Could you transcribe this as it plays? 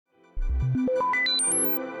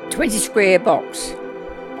20 square box.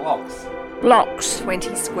 Blocks. Blocks.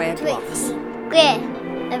 20 square blocks. Square.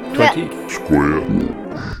 20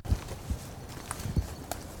 square.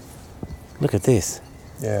 Look at this.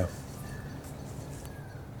 Yeah.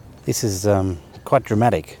 This is quite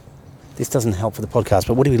dramatic. This doesn't help for the podcast,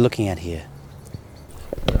 but what are we looking at here?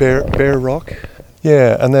 Bare rock.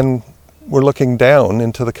 Yeah, and then we're looking down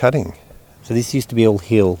into the cutting. So this used to be all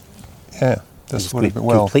hill. Yeah, this would have been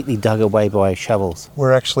completely dug away by shovels.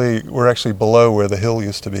 We're actually below where the hill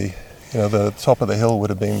used to be. You know, the top of the hill would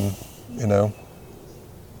have been,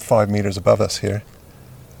 5 meters above us here.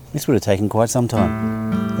 This would have taken quite some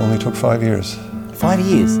time. Only took 5 years. 5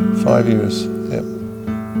 years? 5 years, yep.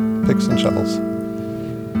 Picks and shovels.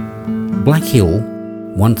 Black Hill,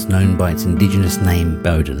 once known by its indigenous name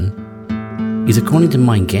Bowden, is, according to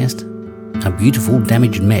my guest, a beautiful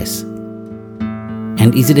damaged mess.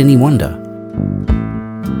 And is it any wonder?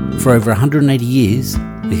 For over 180 years,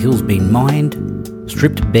 the hill's been mined,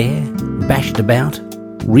 stripped bare, bashed about,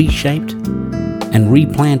 reshaped, and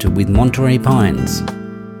replanted with Monterey pines.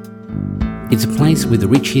 It's a place with a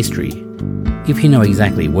rich history, if you know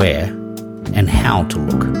exactly where and how to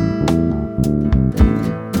look.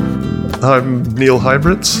 I'm Neil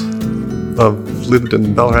Hybrids. I've lived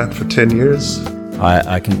in Ballarat for 10 years.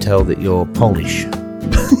 I can tell that you're Polish.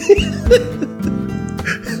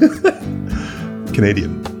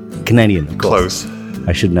 Canadian, of course. Close.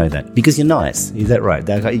 I should know that. Because you're nice. Is that right?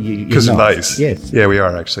 Because you're nice. Yes. Yeah, we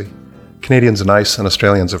are actually. Canadians are nice and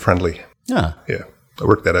Australians are friendly. Ah. Yeah, I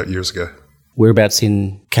worked that out years ago. Whereabouts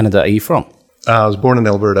in Canada are you from? I was born in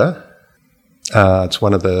Alberta. It's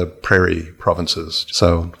one of the prairie provinces,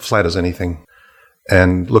 so flat as anything.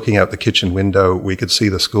 And looking out the kitchen window, we could see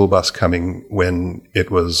the school bus coming when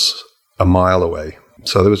it was a mile away.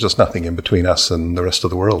 So there was just nothing in between us and the rest of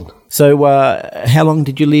the world. So how long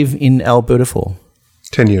did you live in Alberta for?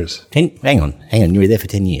 10 years. Hang on. You were there for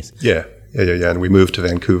 10 years. Yeah. And we moved to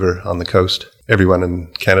Vancouver on the coast. Everyone in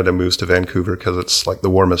Canada moves to Vancouver because it's like the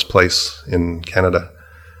warmest place in Canada.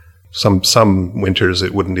 Some winters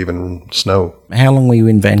it wouldn't even snow. How long were you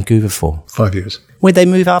in Vancouver for? 5 years. Where'd they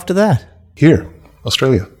move after that? Here,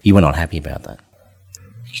 Australia. You were not happy about that?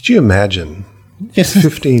 Could you imagine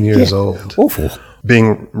 15 years old? Awful.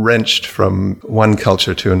 Being wrenched from one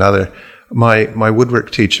culture to another. My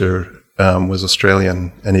woodwork teacher was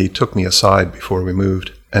Australian, and he took me aside before we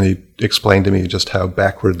moved, and he explained to me just how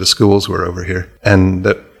backward the schools were over here, and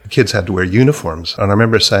that kids had to wear uniforms. And I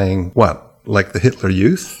remember saying, what, like the Hitler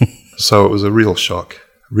Youth? So it was a real shock.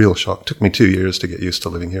 It took me 2 years to get used to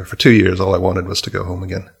living here. For 2 years, all I wanted was to go home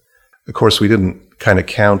again. Of course, we didn't kind of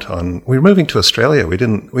count on, we were moving to Australia.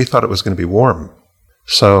 We thought it was going to be warm.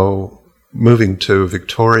 So moving to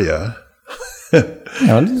Victoria.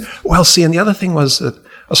 Well, see, and the other thing was that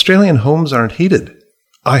Australian homes aren't heated.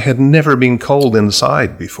 I had never been cold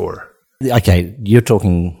inside before. Okay, you're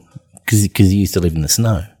talking because you used to live in the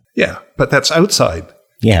snow. Yeah, but that's outside.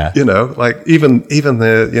 Yeah. Like even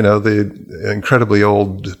the incredibly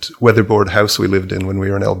old weatherboard house we lived in when we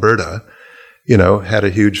were in Alberta, had a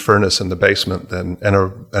huge furnace in the basement and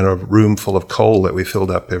a room full of coal that we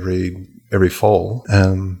filled up every fall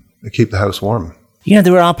to keep the house warm.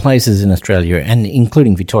 There are places in Australia, and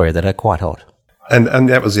including Victoria, that are quite hot. And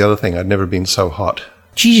that was the other thing. I'd never been so hot.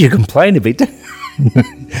 Geez, you complain a bit.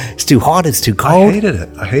 It's too hot, it's too cold.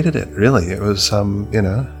 I hated it, really. It was,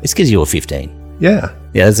 It's because you were 15. Yeah.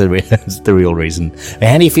 Yeah, that's the real reason.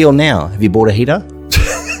 How do you feel now? Have you bought a heater?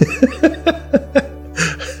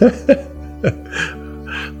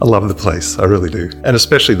 I love the place. I really do. And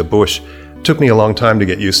especially the bush. It took me a long time to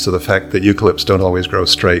get used to the fact that eucalypts don't always grow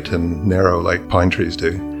straight and narrow like pine trees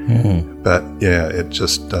do. Mm. But yeah, it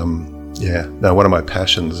just, Now, one of my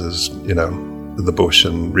passions is, the bush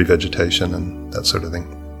and revegetation and that sort of thing.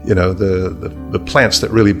 The plants that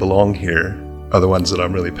really belong here are the ones that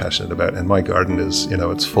I'm really passionate about. And my garden is,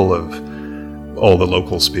 it's full of all the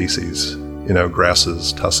local species,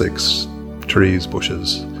 grasses, tussocks, trees,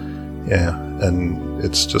 bushes. Yeah. And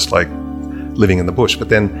it's just like living in the bush. But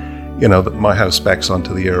then, my house backs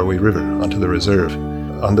onto the Arroway River, onto the reserve,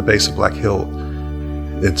 on the base of Black Hill.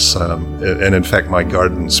 It's, and in fact, my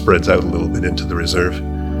garden spreads out a little bit into the reserve.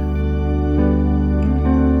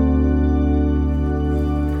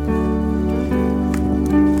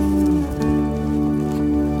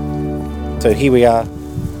 So here we are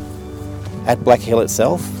at Black Hill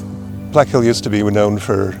itself. Black Hill used to be known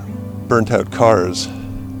for burnt out cars.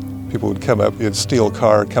 People would come up, you'd steal a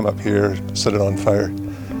car, come up here, set it on fire.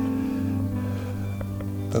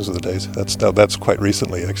 Those are the days. That's quite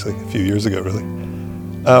recently, actually, a few years ago, really.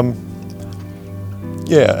 And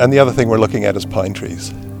the other thing we're looking at is pine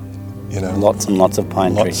trees. Lots and lots of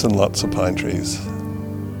pine trees. Lots and lots of pine trees.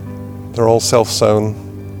 They're all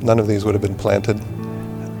self-sown. None of these would have been planted.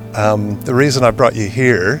 The reason I brought you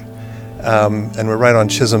here, and we're right on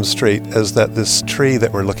Chisholm Street, is that this tree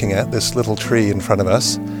that we're looking at, this little tree in front of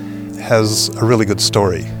us, has a really good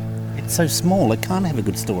story. It's so small, it can't have a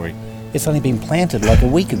good story. It's only been planted like a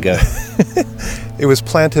week ago. It was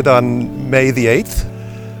planted on May the 8th.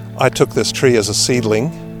 I took this tree as a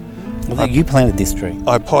seedling. Well, you planted this tree.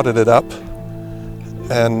 I potted it up,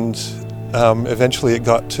 and eventually it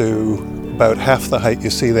got to about half the height you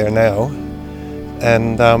see there now,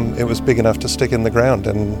 and it was big enough to stick in the ground.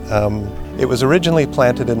 And it was originally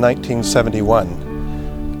planted in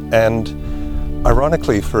 1971, and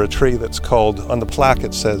ironically, for a tree that's called, on the plaque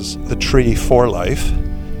it says, the tree for life,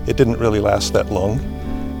 it didn't really last that long.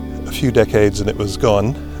 A few decades and it was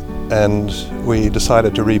gone, and we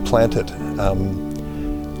decided to replant it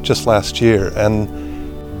just last year. And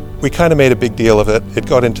we kind of made a big deal of it. It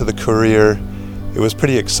got into the Courier. It was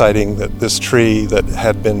pretty exciting that this tree that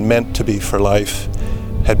had been meant to be for life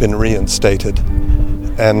had been reinstated.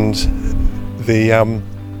 And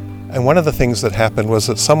And one of the things that happened was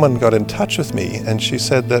that someone got in touch with me, and she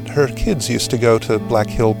said that her kids used to go to Black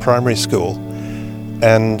Hill Primary School,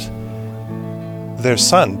 and their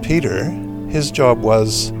son, Peter, his job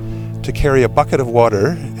was to carry a bucket of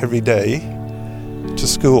water every day to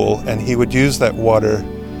school, and he would use that water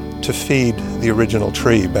to feed the original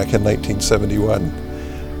tree back in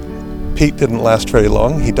 1971. Pete didn't last very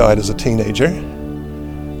long. He died as a teenager,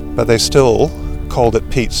 but they still called it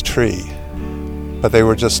Pete's tree. But they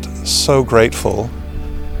were just so grateful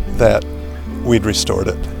that we'd restored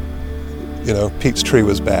it. You know, Pete's tree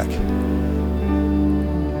was back.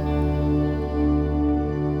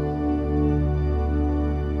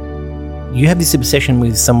 You have this obsession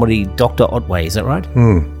with somebody, Dr. Otway, is that right?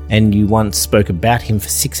 And you once spoke about him for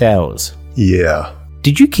 6 hours. Yeah.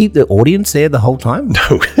 Did you keep the audience there the whole time?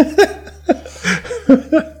 No.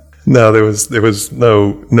 No, there was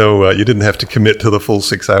no, you didn't have to commit to the full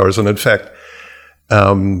 6 hours. And in fact,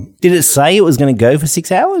 Did it say it was going to go for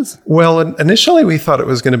 6 hours? well, initially we thought it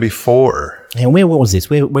was going to be 4. And where was this?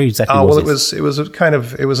 Where exactly was this? It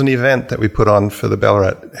was an event that we put on for the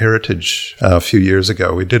Ballarat Heritage a few years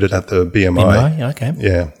ago. We did it at the BMI. BMI? Okay.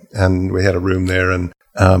 Yeah, and we had a room there, and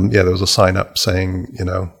there was a sign up saying, you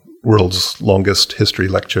know, world's longest history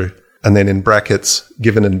lecture, and then in brackets,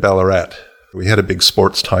 given in Ballarat. We had a big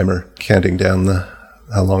sports timer counting down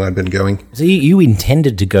how long I'd been going. So you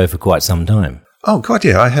intended to go for quite some time. Oh God,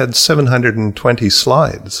 yeah, I had 720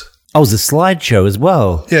 slides. Oh, it was a slideshow as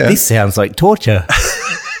well. Yeah. This sounds like torture.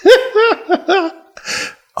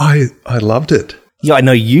 I loved it. Yeah, I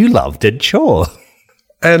know you loved it, sure.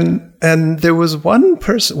 And there was one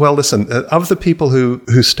person. Well, listen, of the people who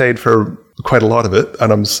stayed for quite a lot of it,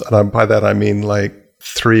 and I'm by that I mean like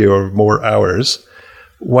 3 or more hours.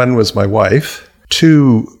 One was my wife.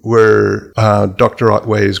 2 were Dr.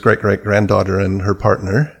 Otway's great-great-granddaughter and her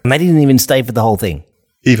partner. And they didn't even stay for the whole thing.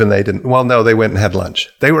 Even they didn't. Well, no, they went and had lunch.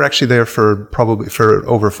 They were actually there for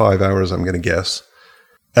over 5 hours, I'm going to guess.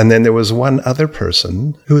 And then there was one other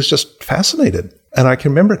person who was just fascinated. And I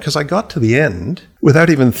can remember because I got to the end,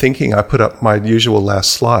 without even thinking, I put up my usual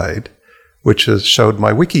last slide, which showed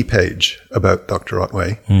my wiki page about Dr.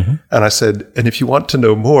 Otway. Mm-hmm. And I said, and if you want to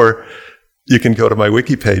know more, you can go to my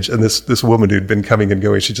wiki page. And this woman who'd been coming and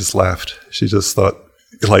going, she just laughed. She just thought,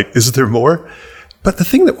 like, is there more? But the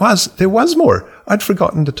thing there was more. I'd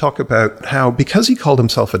forgotten to talk about how, because he called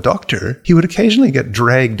himself a doctor, he would occasionally get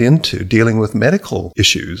dragged into dealing with medical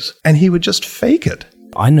issues, and he would just fake it.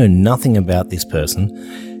 I know nothing about this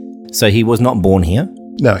person. So he was not born here?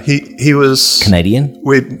 No, he was Canadian?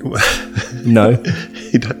 No.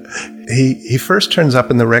 He first turns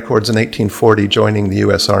up in the records in 1840, joining the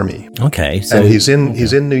U.S. Army. Okay, so and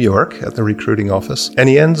he's in New York at the recruiting office, and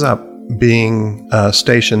he ends up being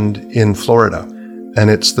stationed in Florida, and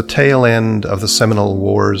it's the tail end of the Seminole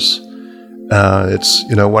Wars. It's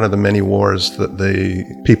one of the many wars that the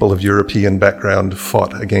people of European background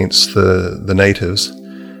fought against the natives,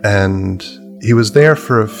 and he was there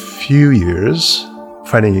for a few years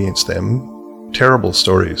fighting against them. Terrible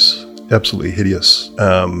stories, absolutely hideous.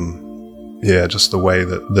 Just the way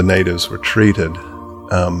that the natives were treated.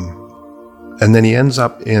 And then he ends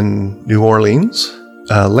up in New Orleans,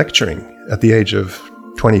 lecturing at the age of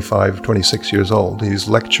 25, 26 years old. He's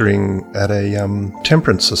lecturing at a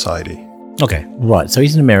temperance society. Okay, right. So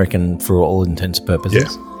he's an American for all intents and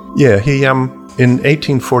purposes. Yeah, he in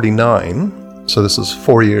 1849, so this is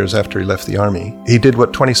 4 years after he left the army, he did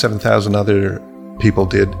what 27,000 other people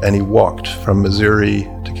did, and he walked from Missouri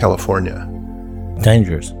to California.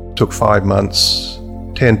 Dangerous. Took 5 months,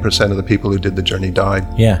 10% of the people who did the journey died.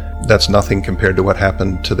 Yeah. That's nothing compared to what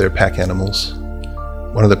happened to their pack animals.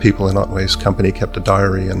 One of the people in Otway's company kept a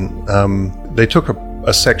diary, and they took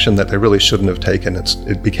a section that they really shouldn't have taken.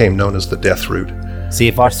 It became known as the death route. See,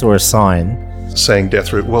 if I saw a sign saying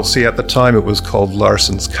death route, well, see, at the time it was called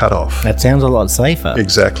Larson's Cutoff. that sounds a lot safer.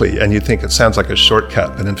 Exactly, and you'd think it sounds like a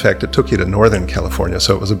shortcut, but in fact it took you to Northern California,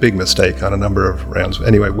 so it was a big mistake on a number of rounds.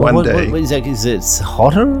 Anyway, one day... What is that? Is it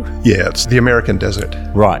hotter? Yeah, it's the American desert.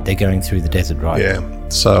 Right, they're going through the desert, right? Yeah,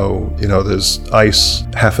 so, there's ice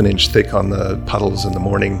half an inch thick on the puddles in the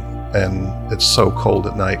morning, and it's so cold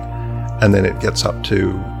at night, and then it gets up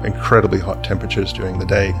to incredibly hot temperatures during the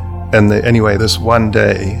day. And anyway, this one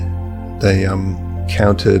day, they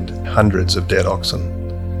counted hundreds of dead oxen,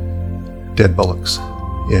 dead bullocks.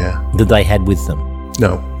 Yeah. That they had with them?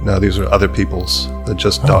 No, these are other people's that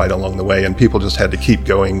just died along the way, and people just had to keep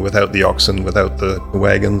going without the oxen, without the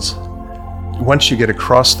wagons. Once you get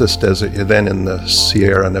across this desert, you're then in the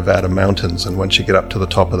Sierra Nevada mountains, and once you get up to the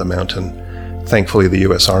top of the mountain, thankfully the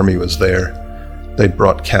U.S. Army was there. They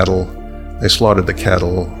brought cattle, they slaughtered the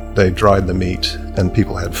cattle, they dried the meat, and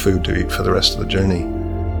people had food to eat for the rest of the journey.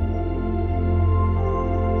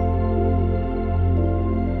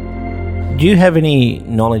 Do you have any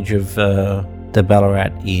knowledge of the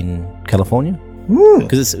Ballarat in California?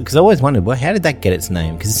 Because I always wondered, well, how did that get its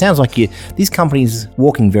name? Because it sounds like this company's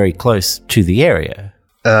walking very close to the area.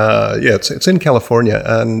 Yeah, it's in California,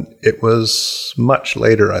 and it was much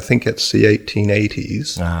later. I think it's the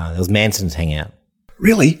 1880s. There was Manson's hangout.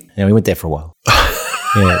 Really? Yeah, we went there for a while.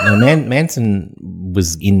 Yeah, no, Manson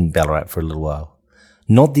was in Ballarat for a little while.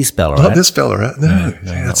 Not this Ballarat. Not this Ballarat, no.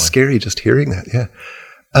 That's scary just hearing that, yeah.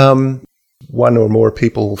 One or more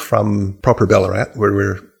people from proper Ballarat, where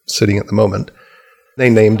we're sitting at the moment, they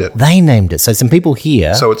named it. They named it. So some people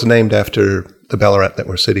here... So it's named after the Ballarat that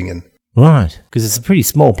we're sitting in. Right, because it's a pretty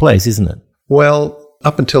small place, isn't it? Well,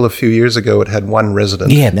 up until a few years ago, it had one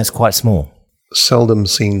resident. Yeah, and that's quite small. Seldom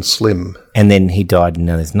seen slim. And then he died and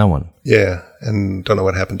now there's no one. Yeah, and don't know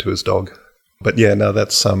what happened to his dog. But yeah, no,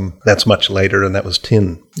 that's much later, and that was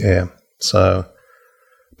tin. Yeah, so...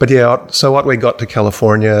 But yeah, so Otway got to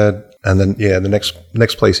California, and then, yeah, the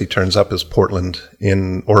next place he turns up is Portland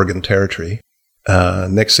in Oregon Territory.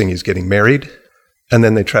 Next thing, he's getting married, and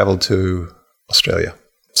then they traveled to Australia.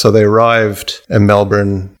 So they arrived in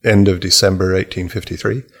Melbourne end of December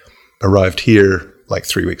 1853, arrived here like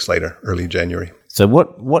 3 weeks later, early January. So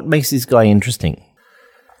what makes this guy interesting?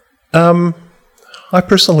 I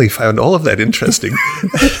personally found all of that interesting.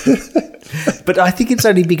 But I think it's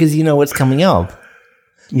only because you know what's coming up.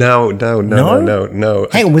 No.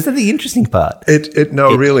 Hang on, was that the interesting part?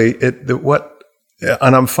 Really.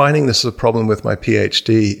 And I'm finding this is a problem with my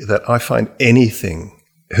PhD, that I find anything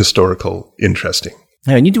historical interesting.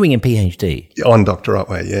 No, and you're doing a PhD. On Dr.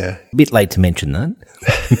 Otway, yeah. A bit late to mention that.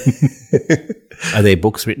 Are there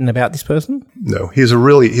books written about this person? No, he's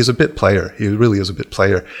a bit player. He really is a bit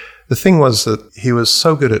player. The thing was that he was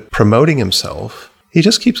so good at promoting himself, he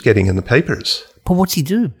just keeps getting in the papers. But what's he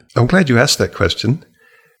do? I'm glad you asked that question.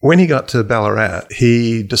 When he got to Ballarat,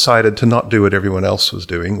 he decided to not do what everyone else was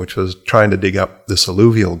doing, which was trying to dig up this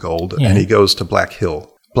alluvial gold, and he goes to Black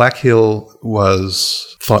Hill. Black Hill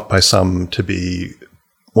was thought by some to be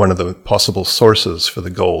one of the possible sources for the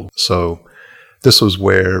gold. So this was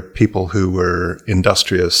where people who were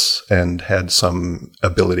industrious and had some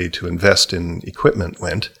ability to invest in equipment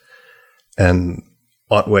went. And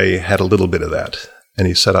Otway had a little bit of that. And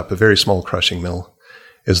he set up a very small crushing mill.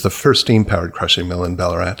 It was the first steam-powered crushing mill in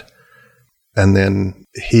Ballarat. And then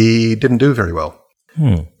he didn't do very well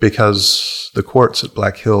because the quartz at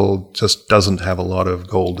Black Hill just doesn't have a lot of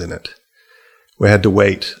gold in it. We had to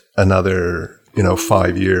wait another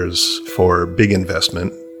 5 years for big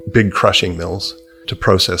investment, big crushing mills to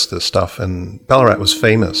process this stuff. And Ballarat was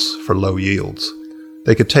famous for low yields.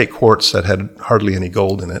 They could take quartz that had hardly any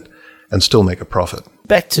gold in it and still make a profit.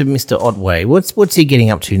 Back to Mr. Otway. What's he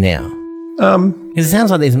getting up to now? It sounds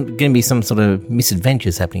like there's going to be some sort of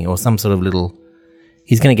misadventures happening, or some sort of little...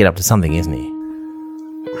 He's going to get up to something, isn't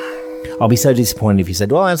he? I'll be so disappointed if you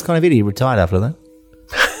said, well, that's kind of it. He retired after that.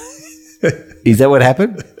 Is that what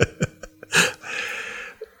happened?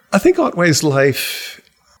 I think Otway's life,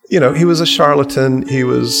 he was a charlatan. He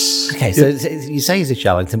was... Okay, so you say he's a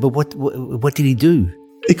charlatan, but what did he do?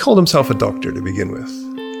 He called himself a doctor to begin with.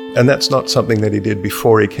 And that's not something that he did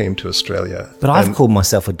before he came to Australia. But I've called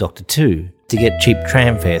myself a doctor too, to get cheap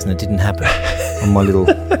tram fares, and it didn't happen on my little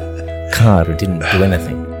card. It didn't do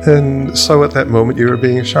anything. And so at that moment, you were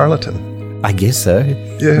being a charlatan. I guess so.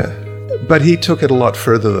 Yeah. But he took it a lot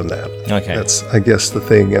further than that. Okay. That's, I guess, the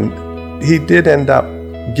thing. And he did end up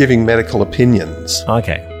giving medical opinions.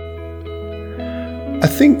 Okay. I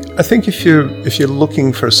think if you're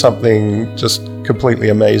looking for something just completely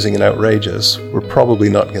amazing and outrageous, we're probably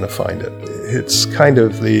not going to find it. It's kind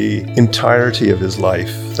of the entirety of his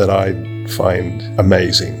life that I find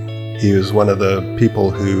amazing. He was one of the people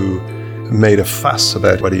who made a fuss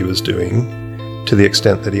about what he was doing to the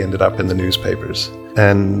extent that he ended up in the newspapers.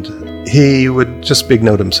 And he would just big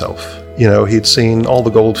note himself. You know, he'd seen all the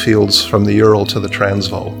gold fields from the Ural to the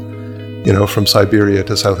Transvaal, you know, from Siberia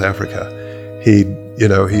to South Africa. He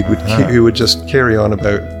would just carry on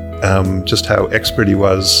about just how expert he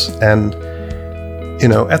was. And, you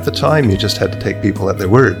know, at the time, you just had to take people at their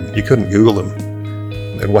word. You couldn't Google them.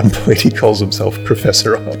 At one point, he calls himself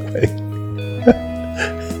Professor Otway.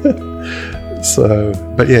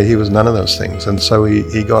 But yeah, he was none of those things. And so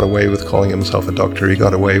he got away with calling himself a doctor. He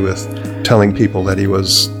got away with telling people that he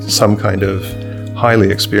was some kind of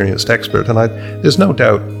highly experienced expert. And there's no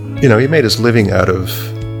doubt, you know, he made his living out of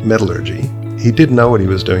metallurgy. He did know what he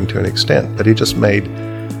was doing to an extent, but he embiggened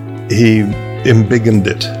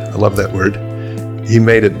it. I love that word. He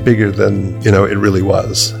made it bigger than, you know, it really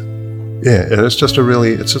was. Yeah, it's just a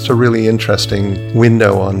really interesting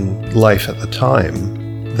window on life at the time,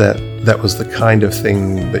 that was the kind of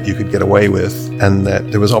thing that you could get away with, and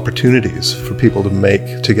that there was opportunities for people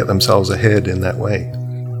to get themselves ahead in that way.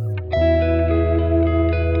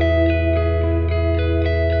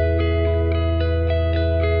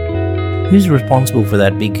 Who's responsible for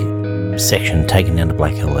that big section taken down to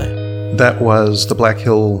Black Hill there? That was the Black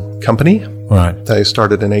Hill Company. Right. They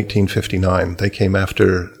started in 1859. They came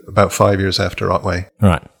about 5 years after Otway.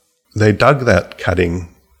 Right. They dug that cutting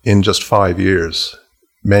in just 5 years.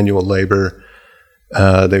 Manual labor.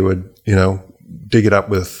 They would, you know, dig it up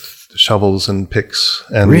with shovels and picks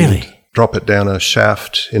and drop it down a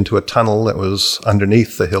shaft into a tunnel that was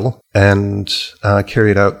underneath the hill and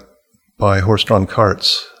carry it out by horse-drawn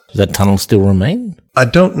carts. Does that tunnel still remain? I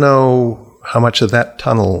don't know how much of that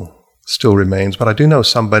tunnel still remains, but I do know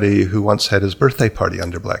somebody who once had his birthday party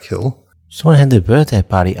under Black Hill. Someone had their birthday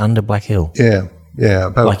party under Black Hill? Yeah,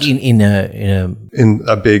 about like in a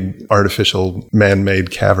big artificial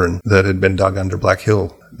man-made cavern that had been dug under Black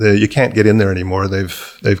Hill. You can't get in there anymore.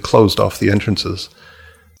 They've closed off the entrances.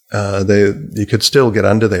 You could still get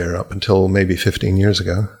under there up until maybe 15 years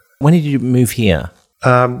ago. When did you move here?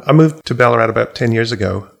 I moved to Ballarat about 10 years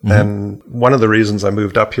ago, and one of the reasons I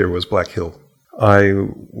moved up here was Black Hill. I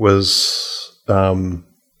was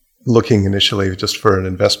looking initially just for an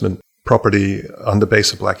investment property on the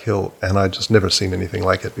base of Black Hill, and I'd just never seen anything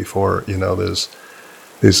like it before. You know, there's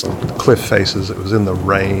these cliff faces. It was in the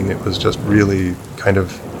rain. It was just really kind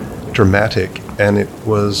of dramatic, and it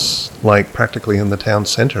was like practically in the town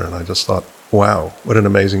center. And I just thought, wow, what an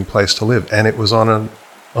amazing place to live. And it was on a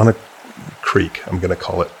creek, I'm going to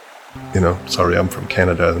call it. You know, sorry, I'm from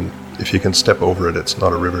Canada, and if you can step over it, it's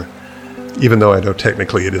not a river, even though I know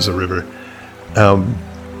technically it is a river.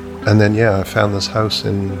 And then, I found this house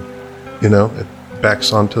it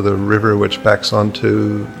backs onto the river, which backs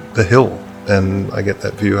onto the hill, and I get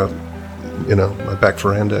that view out, my back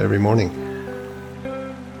veranda every morning.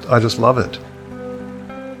 I just love it.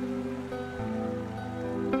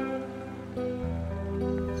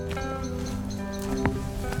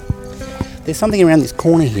 There's something around this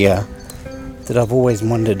corner here that I've always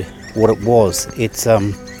wondered what it was. It's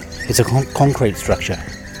a concrete structure.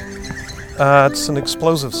 It's an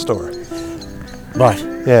explosive store. Right.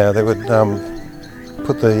 Yeah, they would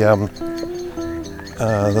put the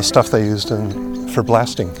stuff they used for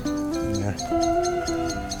blasting. Yeah.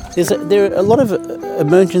 There are a lot of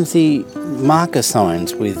emergency marker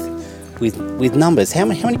signs with numbers. How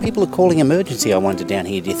many people are calling emergency, I wonder, down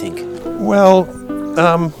here, do you think? Well,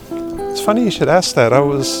 it's funny you should ask that. I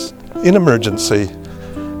was in emergency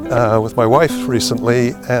with my wife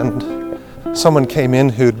recently, and someone came in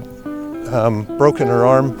who'd broken her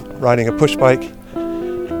arm riding a push bike,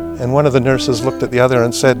 and one of the nurses looked at the other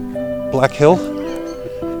and said, "Black Hill?"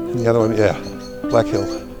 And the other one, "Yeah, Black Hill."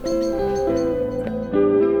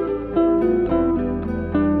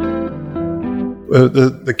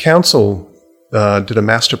 The council did a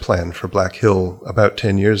master plan for Black Hill about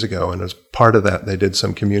 10 years ago, and as part of that, they did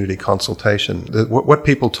some community consultation. What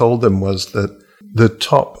people told them was that the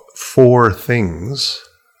top 4 things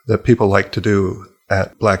that people like to do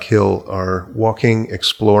at Black Hill are walking,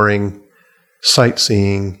 exploring,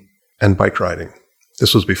 sightseeing, and bike riding.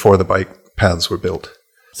 This was before the bike paths were built.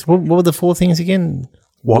 So what were the 4 things again?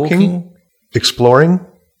 Walking, exploring,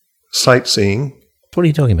 sightseeing. What are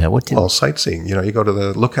you talking about? Well, sightseeing. You go to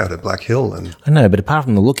the lookout at Black Hill. And I know, but apart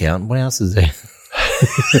from the lookout, what else is there?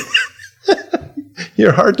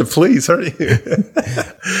 You're hard to please, aren't you?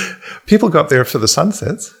 People go up there for the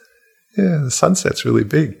sunsets. Yeah, the sunset's really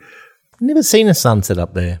big. Never seen a sunset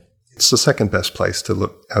up there. It's the second best place to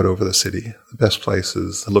look out over the city. The best place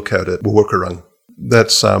is to look out at Wurrung.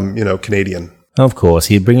 That's, Canadian. Of course,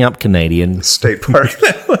 you bring up Canadian. State park.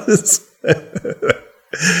 That was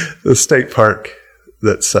the state park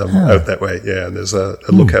that's out that way. Yeah, and there's a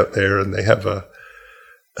lookout there, and they have the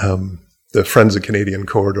Friends of Canadian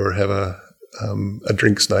Corridor have a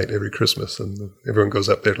drinks night every Christmas, and everyone goes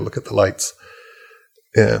up there to look at the lights.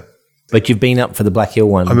 Yeah. But you've been up for the Black Hill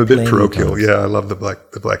one. I'm a bit parochial. Yeah, I love the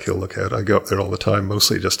Black Hill lookout. I go up there all the time,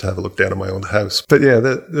 mostly just to have a look down at my own house. But yeah,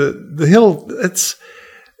 the hill,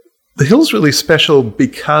 the hill's really special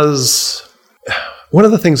because one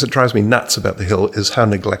of the things that drives me nuts about the hill is how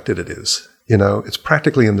neglected it is. It's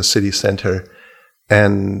practically in the city center,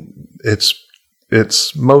 and it's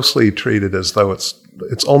mostly treated as though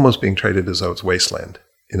it's almost being treated as though it's wasteland.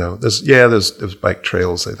 There's bike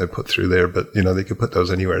trails they put through there, but they could put those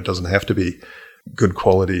anywhere. It doesn't have to be good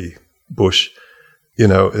quality bush.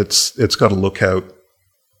 It's got a lookout.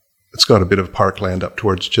 It's got a bit of parkland up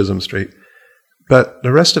towards Chisholm Street, but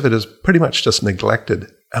the rest of it is pretty much just neglected.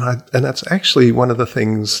 And that's actually one of the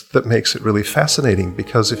things that makes it really fascinating,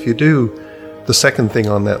 because if you do the second thing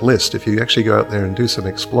on that list, if you actually go out there and do some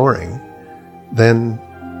exploring, then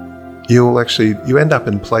you end up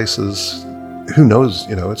in places. Who knows?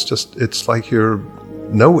 It's like you're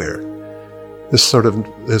nowhere.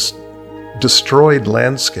 This destroyed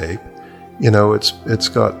landscape. It's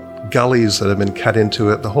got gullies that have been cut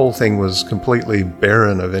into it. The whole thing was completely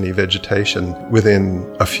barren of any vegetation within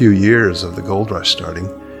a few years of the gold rush starting,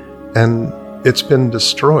 and it's been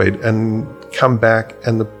destroyed and come back.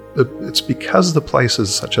 And it's because the place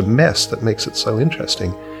is such a mess that makes it so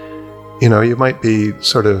interesting. You might be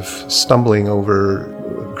sort of stumbling over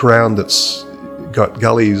ground that's got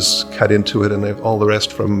gullies cut into it and all the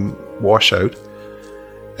rest from washout,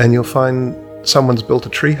 and you'll find someone's built a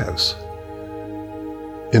treehouse.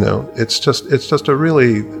 It's just a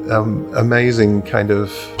really amazing kind of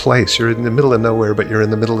place. You're in the middle of nowhere, but you're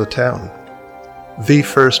in the middle of town. The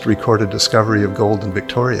first recorded discovery of gold in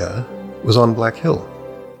Victoria was on Black Hill.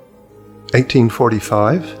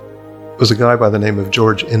 1845 was a guy by the name of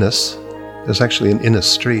George Innes. There's actually an Innes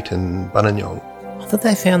Street in Buninyong. I thought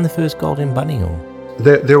they found the first gold in Buninyong.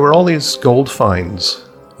 There were all these gold finds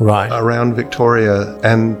around Victoria,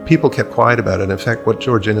 and people kept quiet about it. In fact, what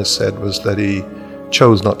George Innes said was that he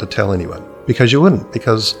chose not to tell anyone, because you wouldn't,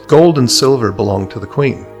 because gold and silver belonged to the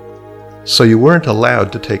Queen. So you weren't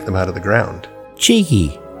allowed to take them out of the ground.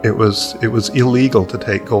 Cheeky. It was illegal to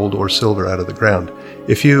take gold or silver out of the ground.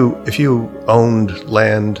 If you owned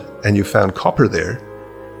land and you found copper there,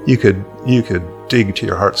 you could dig to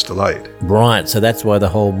your heart's delight. Right, so that's why the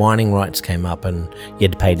whole mining rights came up, and you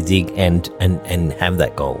had to pay to dig and have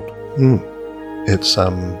that gold. It's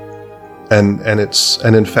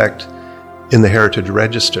and in fact, in the Heritage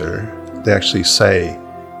Register, they actually say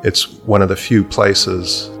it's one of the few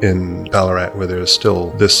places in Ballarat where there is still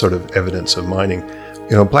this sort of evidence of mining.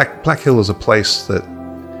 Black Hill is a place that,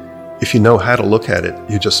 if you know how to look at it,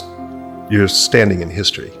 you're standing in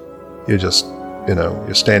history. You're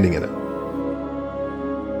standing in it.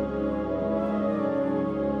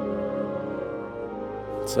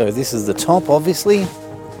 So this is the top, obviously.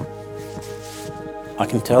 I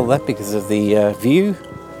can tell that because of the view.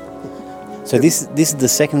 So this is the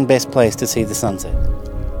second best place to see the sunset.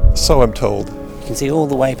 So I'm told. You can see all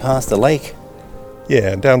the way past the lake.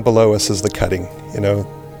 Yeah, and down below us is the cutting.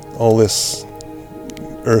 All this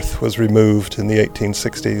earth was removed in the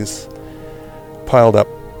 1860s, piled up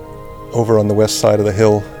over on the west side of the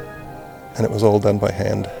hill, and it was all done by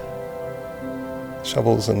hand.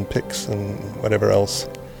 Shovels and picks and whatever else.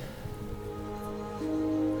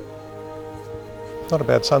 Not a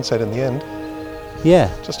bad sunset in the end. Yeah.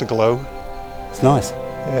 Just a glow. It's nice.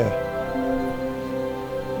 Yeah.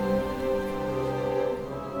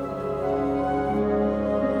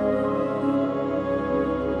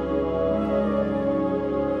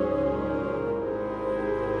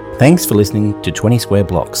 Thanks for listening to 20 Square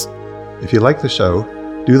Blocks. If you like the show,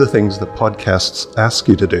 do the things that podcasts ask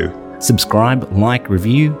you to do. Subscribe, like,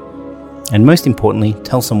 review, and most importantly,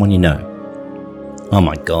 tell someone you know. Oh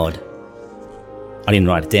my God. I didn't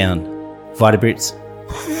write it down. Vitabrits.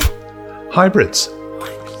 Hybrids.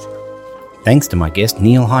 Thanks to my guest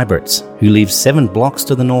Neil Hybrids, who lives 7 blocks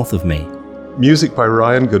to the north of me. Music by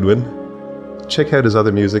Ryan Goodwin. Check out his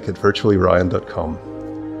other music at virtuallyryan.com.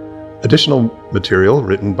 Additional material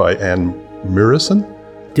written by Anne Murison.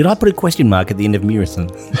 Did I put a question mark at the end of Murison?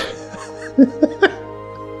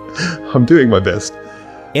 I'm doing my best.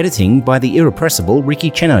 Editing by the irrepressible Ricky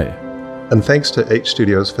Cheno. And thanks to H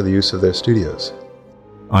Studios for the use of their studios.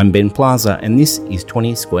 I'm Ben Plaza, and this is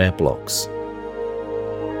 20 Square Blocks.